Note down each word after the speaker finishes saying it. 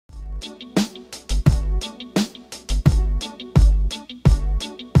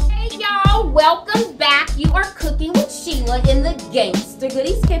welcome back. You are cooking with Sheila in the Gangsta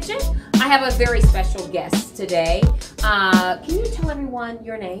Goodies kitchen. I have a very special guest today. Can you tell everyone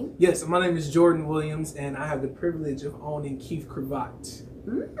your name? Yes, my name is Jordan Williams, and I have the privilege of owning Keefe Cravat.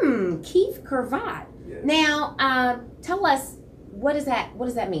 Keefe Cravat. Yes. Now, tell us, what does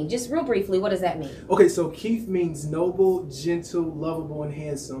that mean? Just real briefly, what does that mean? Okay, so Keefe means noble, gentle, lovable, and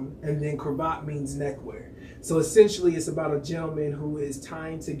handsome, and then cravat means neckwear. So essentially, it's about a gentleman who is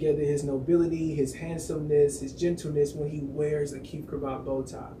tying together his nobility, his handsomeness, his gentleness when he wears a Keefe Cravat bow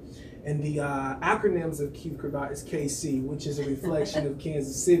tie. And the acronyms of Keefe Cravat is KC, which is a reflection of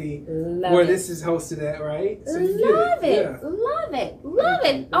Kansas City, where this is hosted at, right? So you Love get it. Yeah. Love it. Love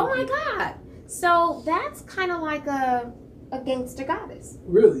it. Oh my God. So that's kind of like a gangster goddess.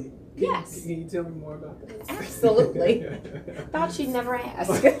 Really? Yes. Can you tell me more about that? Absolutely. Thought you'd never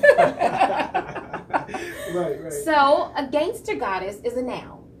ask. Right. So a gangster goddess is a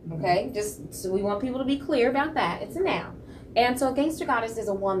noun. Okay, just so we want people to be clear about that. It's a noun. And so a gangster goddess is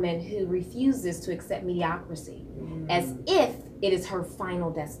a woman who refuses to accept mediocrity as if it is her final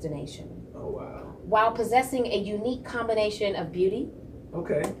destination. Oh, wow. While possessing a unique combination of beauty,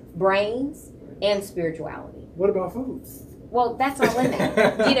 brains, and spirituality. What about food? Well, that's all in there,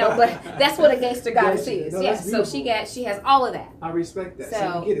 but that's what a gangster goddess is. No, Yes, so she has all of that. I respect that.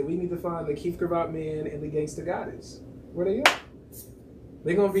 So you get it. We need to find the Keefe Cravat man and the gangster goddess. Where they at?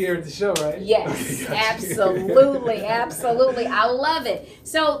 They're gonna be here at the show, right? Yes, absolutely, absolutely. I love it.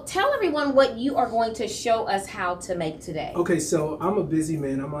 So tell everyone what you are going to show us how to make today. Okay, so I'm a busy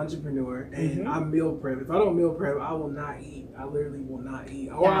man. I'm an entrepreneur, and I meal prep. If I don't meal prep, I will not eat. I literally will not eat,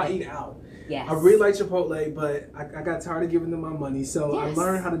 or I eat out. Yes. I really like Chipotle, but I got tired of giving them my money, so I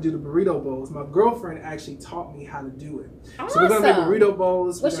learned how to do the burrito bowls. My girlfriend actually taught me how to do it. Awesome. So we're gonna make burrito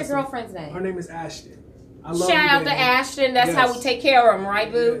bowls. What's your girlfriend's name? Her name is Ashton. Shout out to Ashton. That's how we take care of them,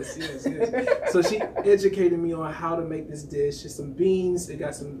 right, boo? Yes. So she educated me on how to make this dish. It's some beans. It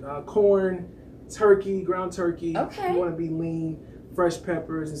got some corn, turkey, ground turkey. Okay. If you want to be lean, fresh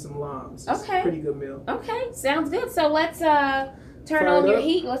peppers, and some limes. It's a pretty good meal. Okay, sounds good. So let's turn on your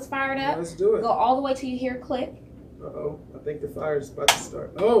heat. Let's fire it up. Let's do it. Go all the way till you hear it click. Uh-oh. I think the fire is about to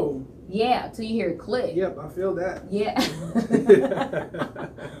start. Oh. Yeah, till you hear it click. Yep, I feel that. Yeah. I'm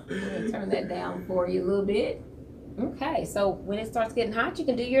gonna turn that down for you a little bit. Okay, so when it starts getting hot, you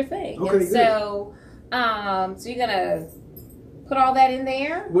can do your thing. Okay, and so, so you're gonna put all that in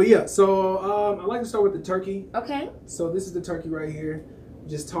there? Well, yeah. So I like to start with the turkey. Okay. So this is the turkey right here.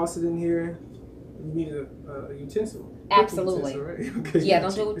 Just toss it in here. You need a utensil. Absolutely. Utensil, right? Okay, yeah,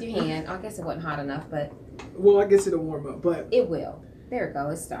 don't do it with your hand. I guess it wasn't hot enough, but. Well, I guess it'll warm up, but. It will. There it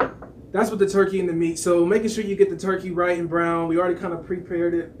goes. Start. That's with the turkey and the meat. So making sure you get the turkey right and brown. We already kind of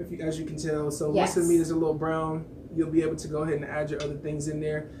prepared it, as you can tell. So once the meat is a little brown, you'll be able to go ahead and add your other things in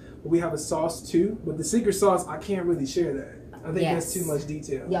there. But we have a sauce too. But the secret sauce, I can't really share that. I think that's too much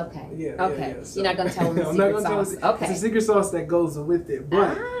detail. Yeah, okay. Yeah. Okay. So, you're not going to tell them the I'm secret not gonna sauce. Tell it's a secret sauce that goes with it.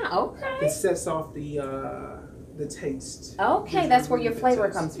 But it sets off the taste. Okay, that's where your flavor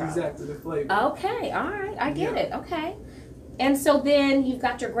comes from. Exactly, the flavor. Okay, all right. I get it. Okay. And so then you've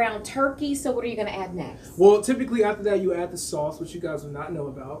got your ground turkey. So what are you going to add next? Well, typically after that, you add the sauce, which you guys will not know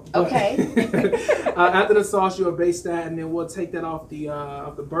about. Okay. After the sauce, you'll baste that, and then we'll take that off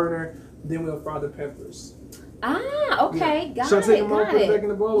the burner. Then we'll fry the peppers. Ah, okay. Yeah. Got it. Should I take them all, put it back in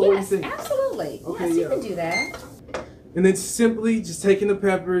the bowl? Yes, what do you think? absolutely. Okay, yes, you can do that. And then simply just taking the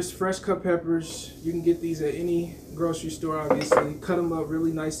peppers, fresh cut peppers. You can get these at any grocery store, obviously. Cut them up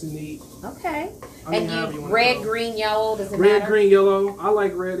really nice and neat. Okay. And you red, green, yellow, does it matter? Red, green, yellow. I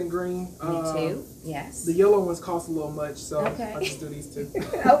like red and green. Me too. Yes. The yellow ones cost a little much, so I just do these two.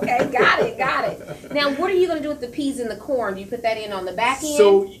 Okay, got it. Now, what are you going to do with the peas and the corn? Do you put that in on the back end?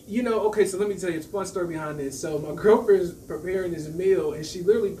 So, so let me tell you, it's a fun story behind this. So, my girlfriend is preparing this meal, and she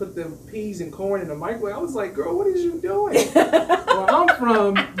literally put them peas and corn in the microwave. I was like, girl, what is you doing? Where I'm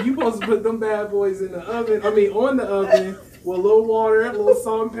from, you supposed to put them bad boys in the oven, on the oven, with a little water, a little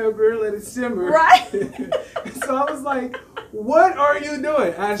salt and pepper, let it simmer. Right. So I was like, what are you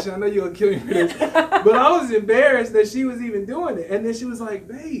doing? Ashley, I know you're going to kill me for this. But I was embarrassed that she was even doing it. And then she was like,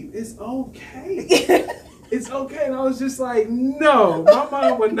 babe, it's okay. It's okay. And I was just like, no, my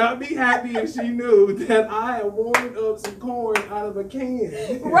mom would not be happy if she knew that I had warmed up some corn out of a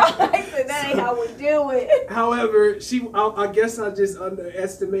can. Right. So that ain't how we do it. However, I guess I just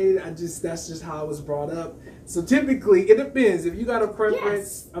underestimated. That's just how I was brought up. So typically, it depends. If you got a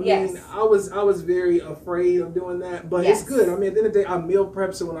preference, I mean, I was very afraid of doing that, but it's good. I mean, at the end of the day, I meal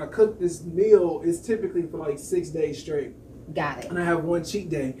prep, so when I cook this meal, it's typically for like 6 days straight. Got it. And I have one cheat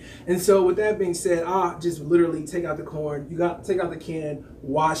day. And so with that being said, I'll just literally take out the corn. You got to take out the can,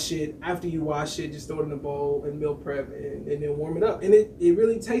 wash it. After you wash it, just throw it in a bowl and meal prep and then warm it up. And it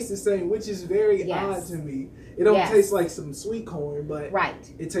really tastes the same, which is very odd to me. It don't taste like some sweet corn, but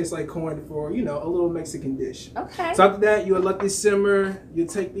it tastes like corn for, you know, a little Mexican dish. Okay. So after that, you'll let this simmer. You'll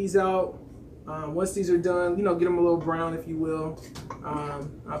take these out. Once these are done, you know, get them a little brown, if you will.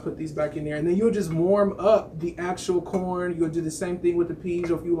 I'll put these back in there. And then you'll just warm up the actual corn. You'll do the same thing with the peas,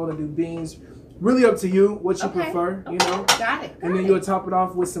 or if you want to do beans. Really up to you, what you prefer, you know. Got it. And then you'll top it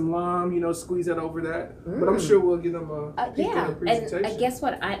off with some lime, you know, squeeze that over that. But I'm sure we'll give them a peek at the presentation. And guess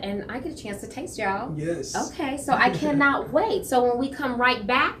what? I get a chance to taste, y'all. Yes. Okay, so I cannot wait. So when we come right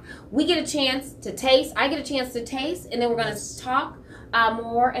back, we get a chance to taste. I get a chance to taste, and then we're going to talk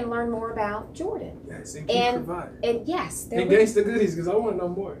more and learn more about Jordan. Yes, and Keefe Cravat. And yes. And Gangsta goodies, because I want to know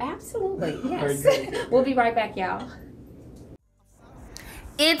more. Absolutely, yes. We'll be right back, y'all.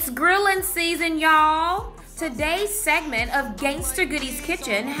 It's grilling season, y'all. Today's segment of Gangsta Goodies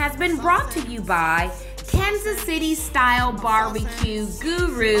Kitchen has been brought to you by Kansas City style barbecue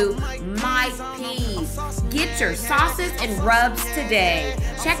guru Mike Pease. Get your sauces and rubs today.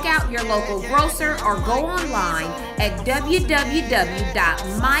 Check out your local grocer or go online at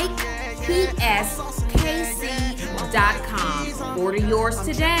www.mikepskc.com. Order yours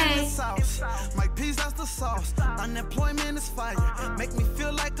today. Mike Pease, that's the sauce. Unemployment is fire. Make me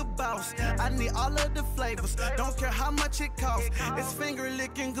feel like a boss. I need all of the flavors. Don't care how much it costs. It's finger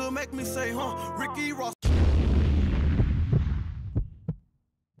licking good. Make me say, Ricky Ross.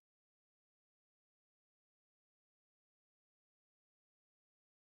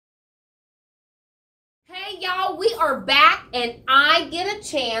 Hey y'all, we are back and I get a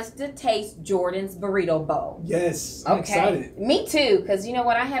chance to taste Jordan's burrito bowl. Yes, I'm excited. Me too, because you know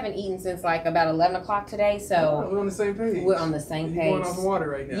what? I haven't eaten since like about 11 o'clock today, so... we're on the same page. We're on the same page. You're going off the water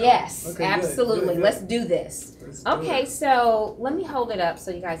right now. Yes, okay, absolutely. Good. Let's do this. Okay, so let me hold it up so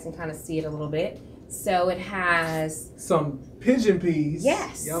you guys can kind of see it a little bit. So it has... some pigeon peas.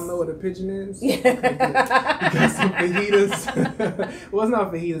 Yes. Y'all know what a pigeon is? Yeah. You got some fajitas. Well, it's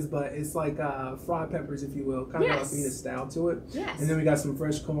not fajitas, but it's like fried peppers, if you will. Kind of got a fajita style to it. Yes. And then we got some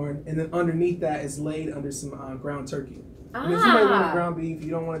fresh corn. And then underneath that is laid under some ground turkey. And if you might want ground beef,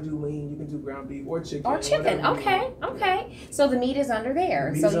 you don't want to do lean, you can do ground beef or chicken. Okay. So the meat is under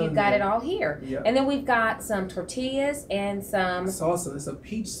there. So you've got it all here. Yep. And then we've got some tortillas and some... salsa. It's a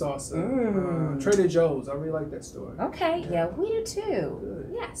peach salsa. Trader Joe's. I really like that store. Okay. Yeah, we do too.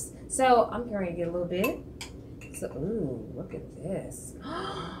 Good. Yes. So I'm going to get a little bit. So, ooh, look at this.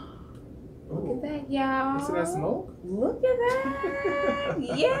 Look at that, y'all. You see that smoke? Look at that.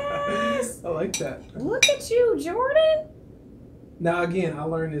 Yes. I like that. Look at you, Jordan. Now, again, I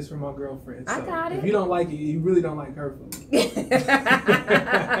learned this from my girlfriend. So I got it. If you don't like it, you really don't like her food. I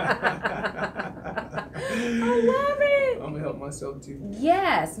love it. I'm going to help myself, too.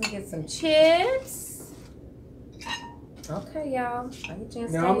 Yes. Let me get some chips. Okay, y'all. I get a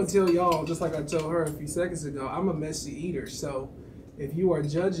chance Now, I'm going to tell y'all, just like I told her a few seconds ago, I'm a messy eater. So, if you are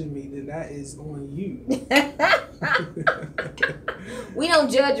judging me, then that is on you. We don't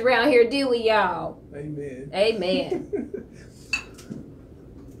judge around here, do we, y'all? Amen. Amen.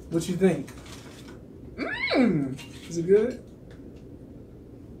 What you think? Is it good?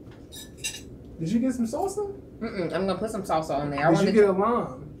 Did you get some salsa? I'm going to put some salsa on there. Did you get a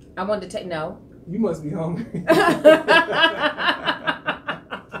lime? I wanted to take... No. You must be hungry.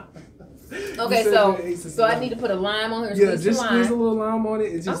 Okay, so I need to put a lime on here. Yeah, just squeeze a little lime on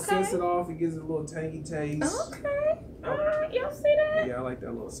it. It just sets it off. It gives it a little tangy taste. Okay. All right. Y'all see that? Yeah, I like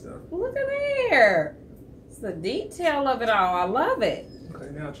that little stuff. Look at there. It's the detail of it all. I love it. Okay,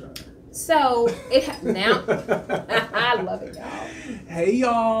 now try it. So, now, I love it, y'all. Hey,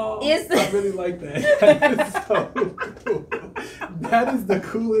 y'all. I really like that. That is so cool. That is the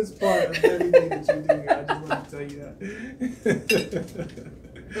coolest part of everything that you do here. I just want to tell you that.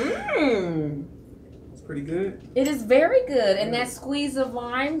 It's pretty good. It is very good. And that squeeze of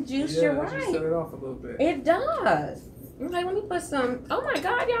lime juice, you're right. Just set it off a little bit. It does. Okay, let me put some. Oh my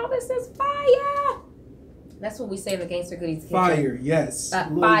God, y'all, this is fire. That's what we say in the Gangsta Goodies kitchen. Fire, yes.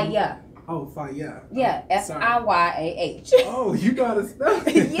 Fire. Oh, fire. Yeah, F-I-Y-A-H. Oh, you got to spell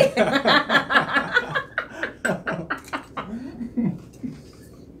it. Yeah.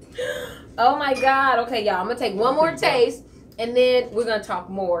 Oh my God. Okay, y'all, I'm going to take one more taste. And then we're going to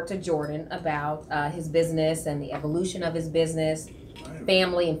talk more to Jordan about his business and the evolution of his business,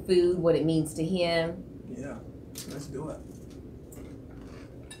 family and food, what it means to him. Yeah, let's do it.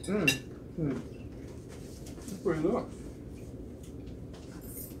 That's pretty good.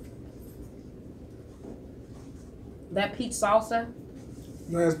 That peach salsa.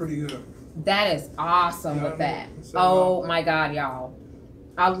 No, that's pretty good. That is awesome Yeah, with that. so Oh my God, y'all.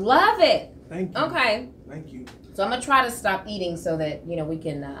 I love it. Thank you. Okay. Thank you. So I'm going to try to stop eating so that, you know, we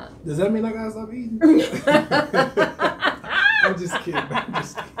can... Does that mean I gotta stop eating? I'm just kidding. I'm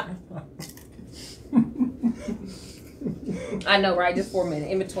just kidding. I know, right? Just for a minute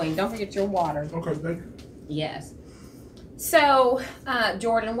in between. Don't forget your water. Okay, thank you. Yes. So,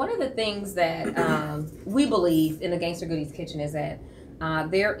 Jordan, one of the things that we believe in the Gangsta Goodies Kitchen is that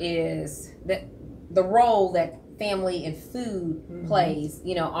there is the role that family and food plays,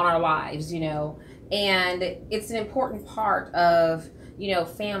 you know, on our lives, you know, and it's an important part of, you know,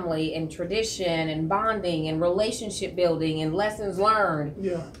 family and tradition and bonding and relationship building and lessons learned.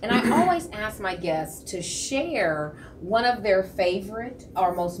 Yeah. And I always ask my guests to share one of their favorite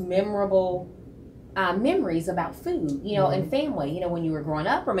or most memorable memories about food, you know, and family, you know, when you were growing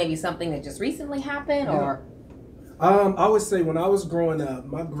up, or maybe something that just recently happened, or... I would say when I was growing up,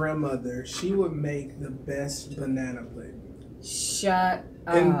 my grandmother, she would make the best banana pudding. Shut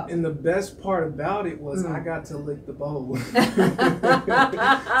up. And the best part about it was I got to lick the bowl. So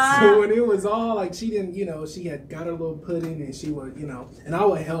when it was all like, she didn't, you know, she had got her little pudding and she would, you know, and I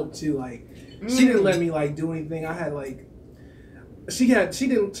would help too. Like, she didn't let me like do anything. I had like, she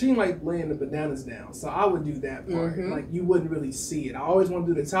didn't like laying the bananas down, so I would do that part. Like, you wouldn't really see it. I always want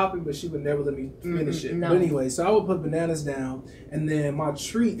to do the topping, but she would never let me finish it. No. But anyway, so I would put bananas down, and then my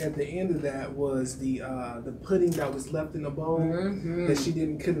treat at the end of that was the pudding that was left in the bowl that she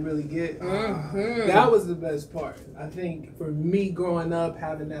couldn't really get. That was the best part. I think for me growing up,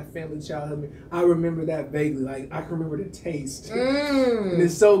 having that family childhood, I remember that vaguely. Like, I can remember the taste, and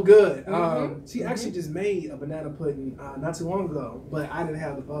it's so good. She actually just made a banana pudding not too long ago. But I didn't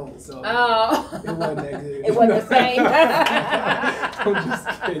have the bowl, so it wasn't that good. It wasn't the same. I'm just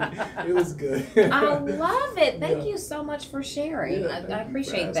kidding. It was good. I love it. Thank you so much for sharing. I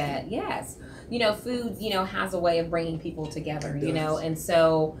appreciate that. Yes. You know, food, you know, has a way of bringing people together, you know, and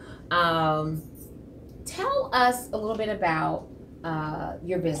so tell us a little bit about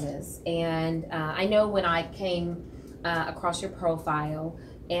your business. And I know when I came across your profile,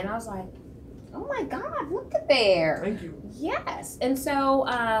 and I was like, oh my God, look at there. Thank you. Yes. And so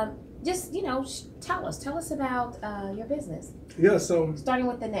just, you know, tell us about your business. Yeah, so... starting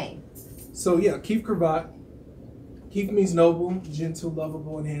with the name. So, yeah, Keefe Cravat. Keefe means noble, gentle,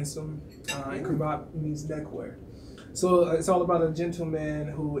 lovable, and handsome. And Cravat means neckwear. So it's all about a gentleman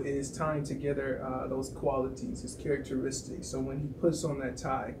who is tying together those qualities, his characteristics. So when he puts on that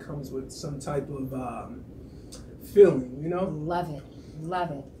tie, it comes with some type of feeling, you know? Love it.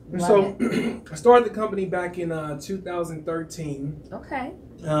 Love it. So I started the company back in 2013. Okay.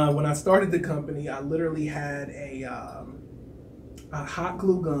 When I started the company, I literally had a hot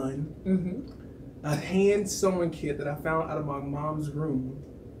glue gun, a hand sewing kit that I found out of my mom's room.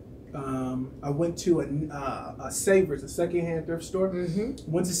 I went to a Savers, a secondhand thrift store.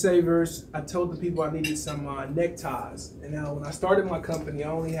 Went to Savers. I told the people I needed some neckties. And now when I started my company,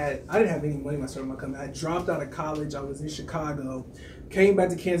 I didn't have any money when I started my company. I dropped out of college. I was in Chicago. Came back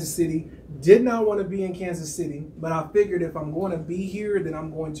to Kansas City, did not want to be in Kansas City, but I figured if I'm going to be here, then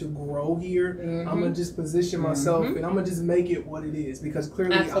I'm going to grow here. I'm going to just position myself and I'm going to just make it what it is, because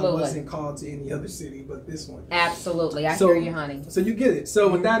clearly I wasn't called to any other city but this one. Absolutely. I hear you, honey. So you get it. So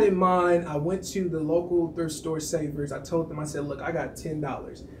with that in mind, I went to the local thrift store Savers. I told them, I said, look, I got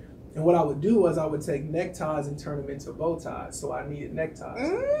 $10. And what I would do was I would take neckties and turn them into bow ties. So I needed neckties.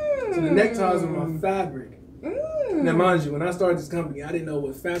 So the neckties were my fabric. Now, mind you, when I started this company, I didn't know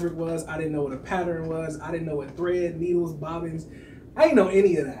what fabric was. I didn't know what a pattern was. I didn't know what thread, needles, bobbins. I didn't know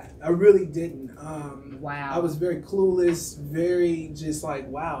any of that. I really didn't. Wow. I was very clueless, very just like,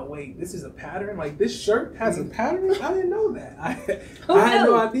 wow, wait, this is a pattern? Like, this shirt has a pattern? I didn't know that. I had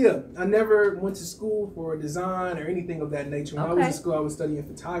no idea. I never went to school for design or anything of that nature. When I was in school, I was studying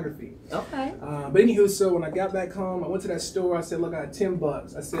photography. Okay. But anywho, so when I got back home, I went to that store. I said, look, I got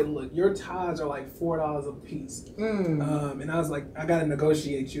 $10. I said, look, your ties are like $4 a piece. And I was like, I got to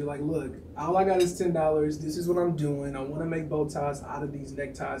negotiate you. Like, look, all I got is $10. This is what I'm doing. I want to make bow ties out of these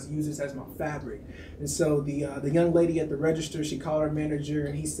neckties, use this as my fabric. And so the young lady at the register, she called her manager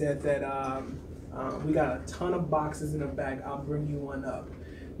and he said that we got a ton of boxes in the back. I'll bring you one up.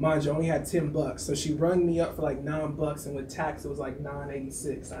 Mind you, I only had $10, so she rung me up for like $9, and with tax it was like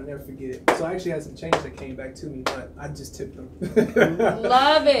 $9.86. I never forget it. So I actually had some change that came back to me, but I just tipped them.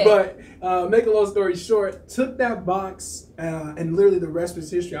 Love it. But make a long story short, took that box and literally the rest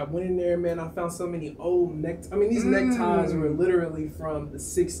was history. I went in there, man. I found so many old neckties. I mean, these neckties were literally from the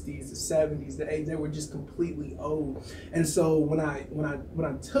 60s, the 70s, the 80s. They were just completely old. And so when I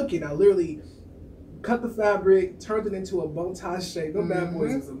took it, I literally cut the fabric, turned it into a bow tie shape. Them bad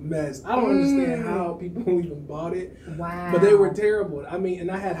boys was a mess. I don't understand how people even bought it. Wow. But they were terrible. I mean,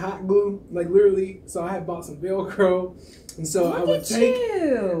 and I had hot glue, like literally. So I had bought some Velcro, and so I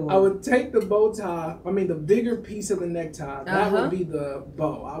would take the bow tie. I mean, the bigger piece of the necktie. That would be the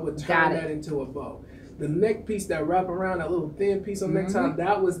bow. I would turn that into a bow. The neck piece that wrap around, that little thin piece on necktie,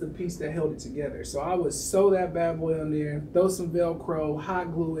 that was the piece that held it together. So I would sew that bad boy on there, throw some Velcro,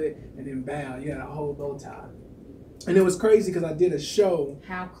 hot glue it, and then bam, you had a whole bow tie. And it was crazy because I did a show.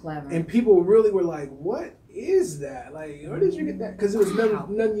 How clever. And people really were like, what is that? Like, where did you get that? Because it was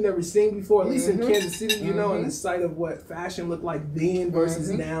nothing you never seen before, at least in Kansas City, you know, and the sight of what fashion looked like then versus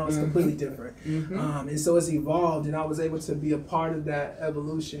now is completely different. And so it's evolved, and I was able to be a part of that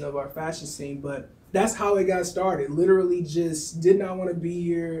evolution of our fashion scene. But that's how it got started. Literally just did not want to be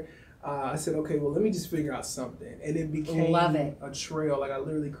here. I said, okay, well, let me just figure out something. And it became a trail. Like, I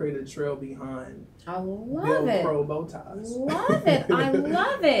literally created a trail behind Velcro bow ties. Love it. I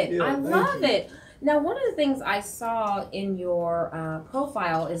love it. Yeah, I love it. Now, one of the things I saw in your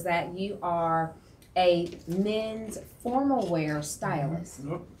profile is that you are a men's formal wear stylist.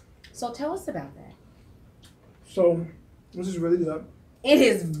 So tell us about that. So this is really good. It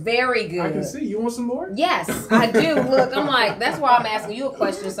is very good. I can see. You want some more? Yes, I do. Look, I'm like, that's why I'm asking you a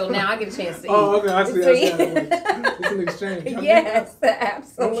question, so now I get a chance to eat. Oh, okay. I see. It's an exchange. Yes,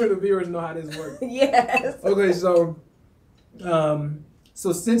 absolutely. I'm sure the viewers know how this works. Yes. Okay, so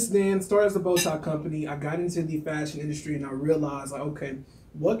since then, started as a bow tie company, I got into the fashion industry and I realized, like, okay,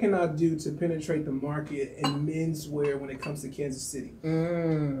 what can I do to penetrate the market in menswear when it comes to Kansas City?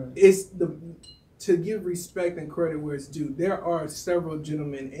 It's to give respect and credit where it's due. There are several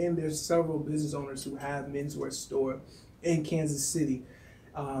gentlemen and there's several business owners who have menswear store in Kansas City.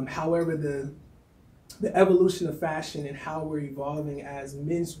 However, the evolution of fashion and how we're evolving as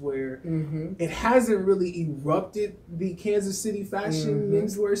menswear, it hasn't really erupted the Kansas City fashion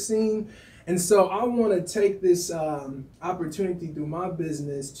menswear scene. And so I want to take this opportunity through my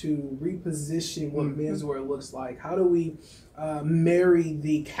business to reposition what menswear looks like. How do we marry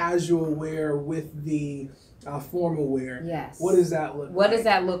the casual wear with the formal wear? Yes. What does that look like? What does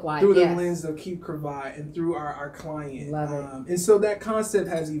that look like? Through the lens of Keefe Cravat and through our client. Love it. And so that concept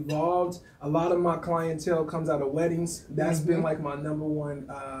has evolved. A lot of my clientele comes out of weddings. That's been like my number one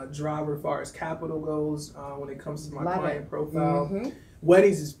driver as far as capital goes when it comes to my client profile.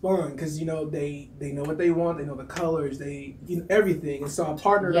 Weddings is fun because, you know, they know what they want, they know the colors, they everything. And so I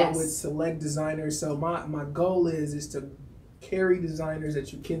partnered up with select designers. So my goal is to carry designers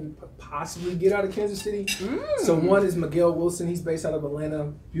that you can possibly get out of Kansas City. So one is Miguel Wilson. He's based out of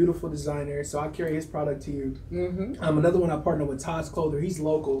Atlanta. Beautiful designer. So I carry his product here. Another one I partner with, Todd's Clother. He's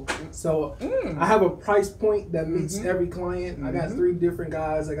local. So I have a price point that meets every client. I got 3 different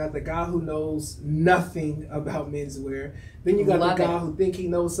guys. I got the guy who knows nothing about menswear. Then you got the guy who think he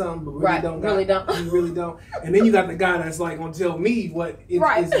knows something but really don't. He really don't. And then you got the guy that's like gonna tell me what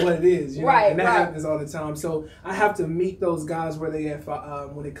it is. You know? And that happens all the time. So I have to meet those guys where they at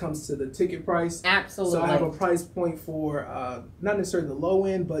when it comes to the ticket price. Absolutely. So I have a price point for not necessarily the low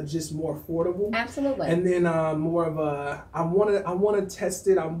end, but just more affordable. Absolutely. And then more of a I want to test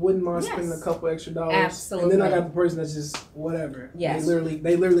it. I wouldn't mind spending a couple extra dollars. Absolutely. And then I got the person that's just whatever. Yes.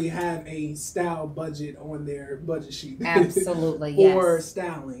 They literally have a style budget on their budget sheet. Absolutely, for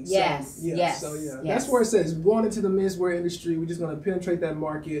styling. Yes, So that's where it says going into the menswear industry. We're just going to penetrate that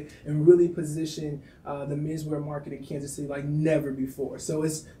market and really position the menswear market in Kansas City like never before. So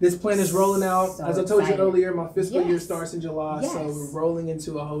this plan is rolling out. So as I told you earlier, my fiscal year Yes. starts in July, so we're rolling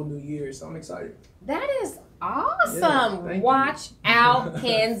into a whole new year. So I'm excited. That is awesome. Watch out,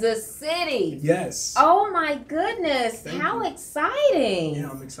 Kansas City. Yes. Oh my goodness. How exciting.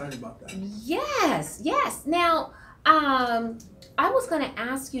 Yeah, I'm excited about that. Yes, yes. Now, I was going to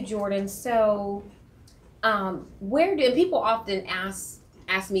ask you, Jordan, so where do, and people often ask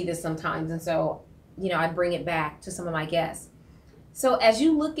me this sometimes, and so, you know, I bring it back to some of my guests. So as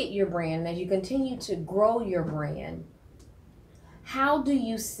you look at your brand, as you continue to grow your brand, how do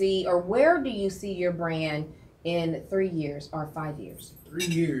you see, or where do you see your brand in 3 years or 5 years? 3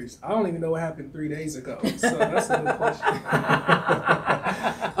 years. I don't even know what happened 3 days ago. So that's a good question.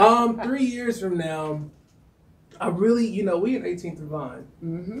 3 years from now, I really, you know, we in 18th and Vine.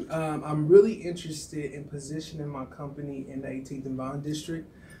 I'm really interested in positioning my company in the 18th and Vine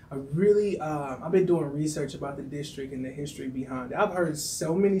district. I really, I've been doing research about the district and the history behind it. I've heard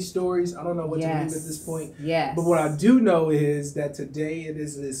so many stories. I don't know what to believe at this point. But what I do know is that today it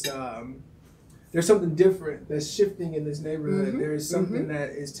is this there's something different that's shifting in this neighborhood. There is something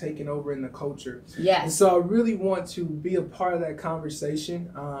that is taking over in the culture. Yes. And so I really want to be a part of that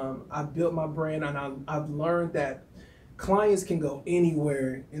conversation. I've built my brand, and I've learned that clients can go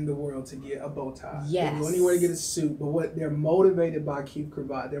anywhere in the world to get a bow tie. Yes. They can go anywhere to get a suit, but what they're motivated by Keefe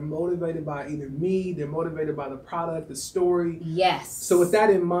Cravat. They're motivated by either me, they're motivated by the product, the story. Yes. So with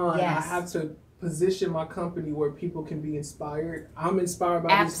that in mind, Yes. I have to position my company where people can be inspired. I'm inspired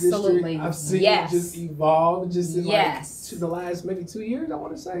by Absolutely. this district. I've seen it just evolve just in the last maybe 2 years, I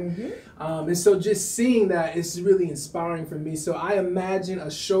want to say. And so just seeing that is really inspiring for me. So I imagine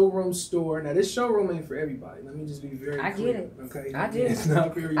a showroom store. Now this showroom ain't for everybody. Let me just be very clear. I get it. Okay. I get it. It's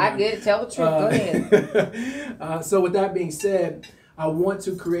not for everybody. I get it. Tell the truth. Go ahead. So with that being said, I want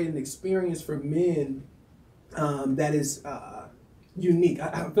to create an experience for men that is unique.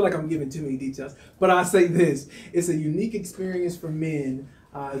 I feel like I'm giving too many details, but I'll say this. It's a unique experience for men,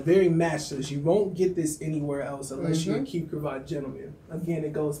 very matchless. You won't get this anywhere else unless you're a Keefe Cravat gentleman. Again,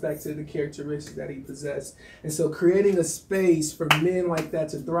 it goes back to the characteristics that he possessed. And so creating a space for men like that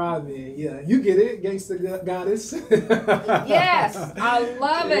to thrive in. Yeah, you get it, Gangsta Goddess. Yes, I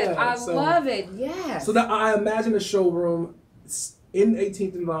love it. I love it. Yes. So I imagine a showroom in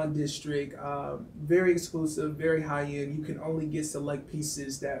 18th and Vine District, very exclusive, very high end. You can only get select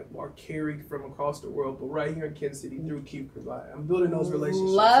pieces that are carried from across the world, but right here in Kansas City through Keefe Cravat. I'm building those relationships.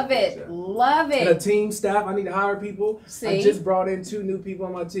 Love it, love it. And a team, staff, I need to hire people. See? I just brought in 2 new people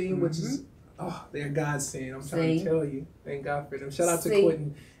on my team, which is, they're Godsend. I'm trying to tell you. Thank God for them. Shout out to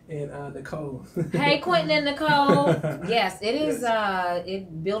Quentin and Nicole. Hey, Quentin and Nicole. Yes, it is.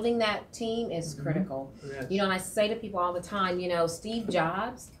 Building that team is critical. Yes. You know, and I say to people all the time, you know, Steve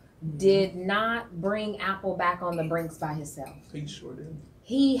Jobs did not bring Apple back on the brinks by himself. He sure did.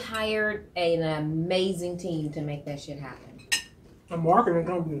 He hired an amazing team to make that shit happen. A marketing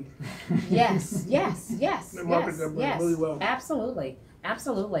company. Yes, yes, yes, They market that brand really well. Absolutely,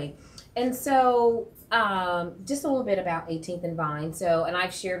 absolutely. And so, just a little bit about 18th and Vine. So, and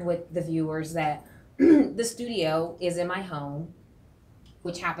I've shared with the viewers that the studio is in my home,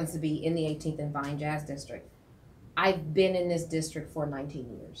 which happens to be in the 18th and Vine Jazz District. I've been in this district for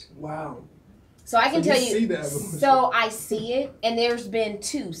 19 years. Wow. So I can tell you. See that so I see it, and there's been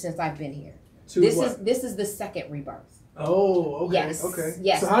 2 since I've been here. This is the second rebirth. Oh, okay. Yes. Okay.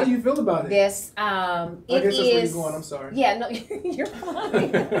 Yes. So how do you feel about it? This, I guess that's where you're going. I'm sorry. Yeah, no, you're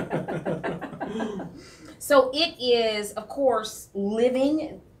fine. So it is, of course,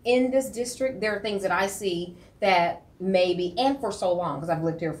 living in this district. There are things that I see that maybe, and for so long, because I've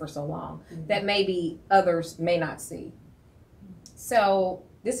lived here for so long, that maybe others may not see. So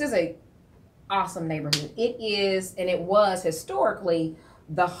this is a awesome neighborhood. It is, and it was historically,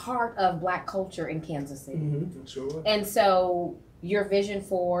 the heart of Black culture in Kansas City. Sure. And so your vision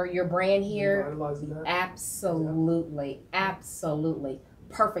for your brand here, absolutely, absolutely.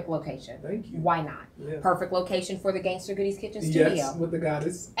 Perfect location. Thank you. Why not? Yeah. Perfect location for the Gangsta Goodies Kitchen Studio. Yes, with the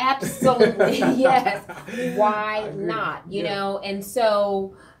goddess. Absolutely, yes. Why not? You know, and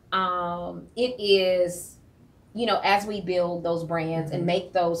so it is, you know, as we build those brands and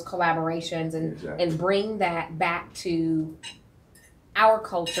make those collaborations and bring that back to our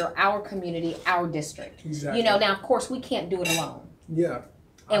culture, our community, our district. Exactly. You know, now of course we can't do it alone. Yeah.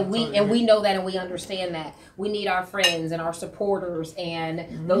 And we know that, and we understand that. We need our friends and our supporters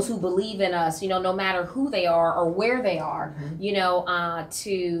and those who believe in us, you know, no matter who they are or where they are, you know,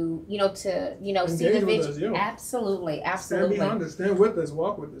 to see the vision. Absolutely, absolutely. Stand behind us, stand with us,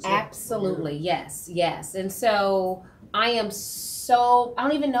 walk with us. Absolutely, yes, yes. And so I am so, I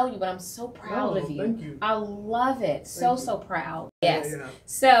don't even know you, but I'm so proud of you. Thank you. I love it. So proud. Yes. Yeah.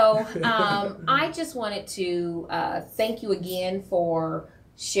 So I just wanted to thank you again for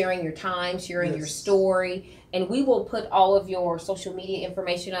sharing your time, sharing your story. And we will put all of your social media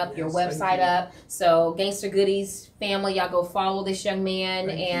information up, your website up. So Gangsta Goodies family, y'all go follow this young man.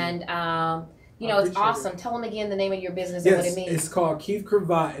 You know, it's awesome. Tell them again the name of your business and what it means. It's called Keefe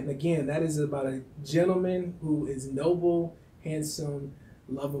Cravat. And again, that is about a gentleman who is noble, handsome,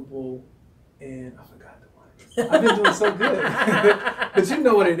 lovable, and I forgot the one. I've been doing so good. But you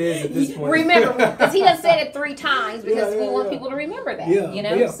know what it is at this point. Remember, because he done said it 3 times because we want people to remember that. Yeah, you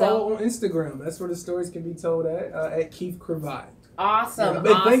know? Yeah, follow on Instagram. That's where the stories can be told at Keefe Cravat. Awesome.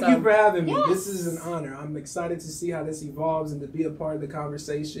 Yeah, thank you for having me. This is an honor. I'm excited to see how this evolves and to be a part of the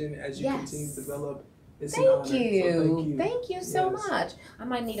conversation as you continue to develop. It's an honor. Thank you so much. I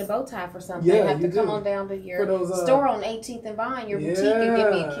might need a bow tie for something. I have to come on down to your store on 18th and Vine, your boutique, and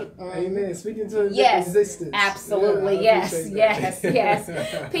give me a cute. Amen. Speaking to existence. Absolutely. Yes.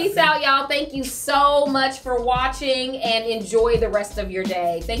 Peace out, y'all. Thank you so much for watching and enjoy the rest of your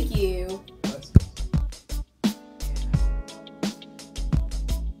day. Thank you.